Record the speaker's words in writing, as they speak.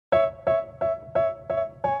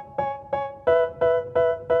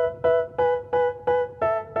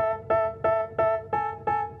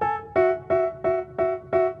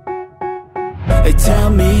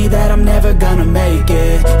gonna make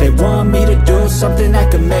it. They want me to do something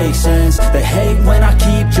that could make sense. They hate when I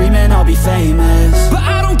keep dreaming I'll be famous, but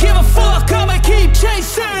I don't give a fuck, I'ma keep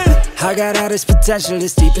chasing. I got all this potential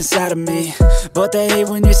that's deep inside of me, but they hate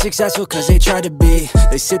when you're successful cause they try to be.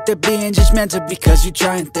 They sit there being judgmental because you're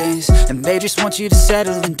trying things, and they just want you to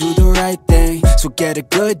settle and do the right thing. So get a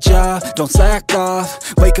good job, don't slack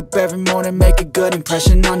off. Wake up every morning, make a good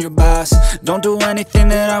impression on your boss. Don't do anything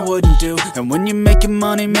that I wouldn't do, and when you're making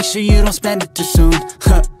money, make sure you don't spend it too soon.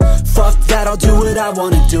 Fuck that, I'll do what I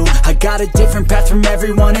wanna do. I got a different path from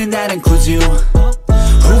everyone, and that includes you.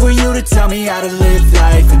 Who are you to tell me how to live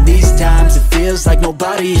life? In these times it feels like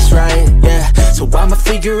nobody's right, yeah. So I'ma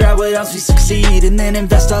figure out what else we succeed, and then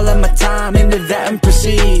invest all of my time into that and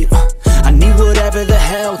proceed. I need whatever the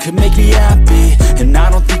hell could make me happy, and I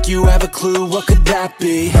don't think you have a clue what could that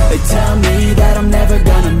be. They tell me that I'm never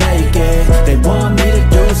gonna make it. They want me to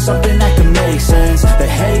do something that can make sense. They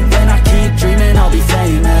hate when I keep dreaming I'll be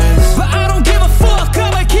famous, but I don't give a fuck,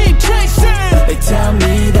 I'ma keep chasing. They tell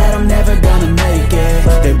me that I'm never gonna make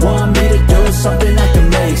it. They want me to do something that can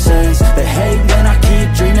make sense. They hate when I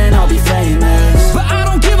keep dreaming I'll be famous, but I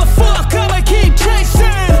don't give a fuck, I'ma keep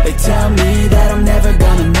chasing. They tell me that I'm never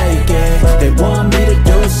gonna make it. They want me to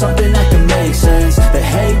do something that can make sense. They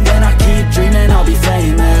hate when I keep dreaming I'll be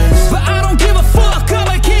famous, but I don't give a fuck,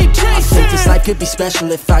 I'ma keep chasing. I think this life could be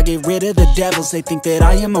special if I get rid of the devils. They think that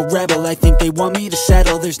I am a rebel, I think they want me to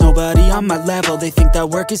settle. There's nobody on my level. They think that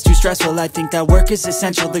work is too stressful, I think that work is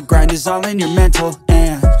essential. The grind is all in your mental,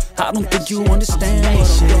 and I don't think you understand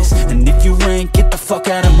patience. And if you ain't, get the fuck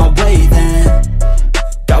out of my way then.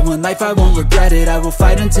 Got one life, I won't regret it. I will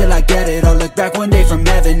fight until I get it. I'll look back one day from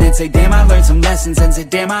heaven and say, damn, I learned some lessons. And say,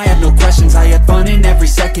 damn, I have no questions. I had fun in every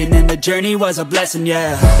second, and the journey was a blessing,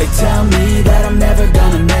 yeah. They tell me that I'm never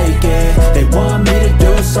gonna make it. They want me to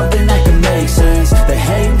do something that can make sense. They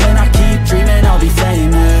hate when I keep dreaming I'll be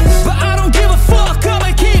famous, but I don't give a fuck,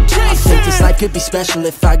 I'ma keep chasing. I think this life could be special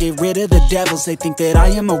if I get rid of the devils. They think that I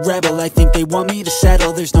am a rebel, I think they want me to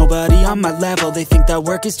settle. There's nobody on my level. They think that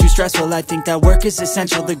work is too stressful, I think that work is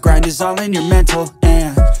essential. The grind is all in your mental,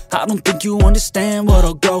 and I don't think you understand what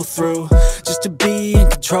I'll go through just to be in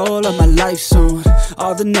control of my life soon.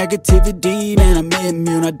 All the negativity, man, I'm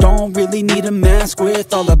immune. I don't really need a mask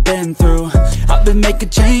with all I've been through. I've been making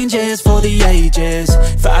changes for the ages.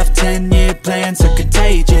 5-10 year plans are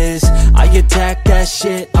contagious. I attack that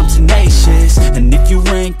shit, I'm tenacious. And if you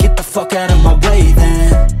ain't, get the fuck out of my way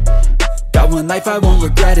then. Got one life, I won't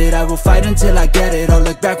regret it. I will fight until I get it. I'll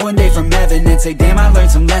look back one day from heaven and say, damn, I learned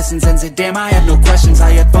some lessons. And say, damn, I have no questions.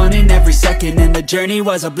 I had fun in every second, and the journey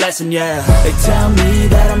was a blessing, yeah. They tell me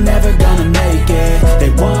that I'm never gonna make it. They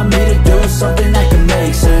want me to do something that can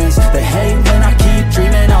make sense. They hate when I keep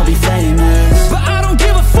dreaming I'll be famous,